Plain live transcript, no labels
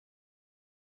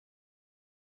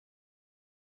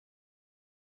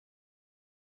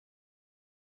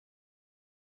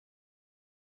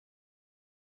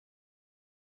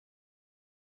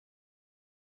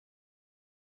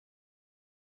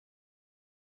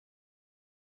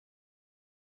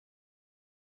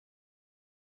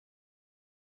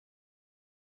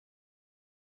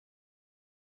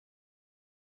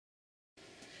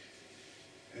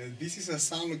This is a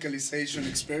sound localization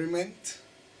experiment,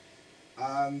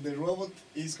 and the robot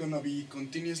is gonna be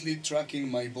continuously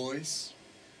tracking my voice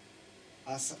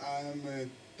as I'm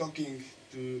talking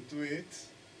to it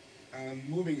and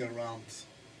moving around.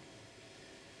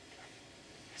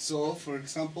 So, for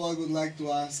example, I would like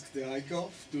to ask the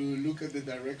iCub to look at the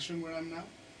direction where I'm now.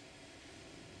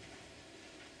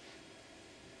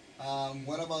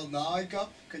 What about now, iCub?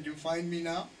 Can you find me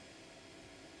now?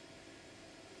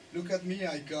 Look at me,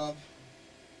 iCub.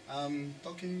 I'm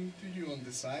talking to you on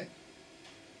the side.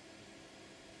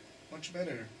 Much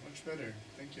better, much better.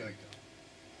 Thank you, iCub.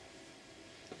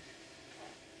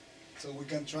 So we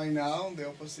can try now the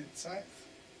opposite side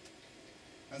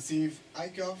and see if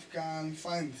iCub can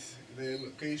find the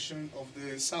location of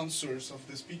the sound source of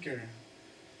the speaker.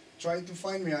 Try to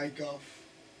find me, iCub.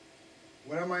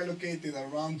 Where am I located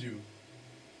around you?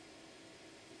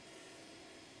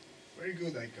 Very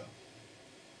good, iCub.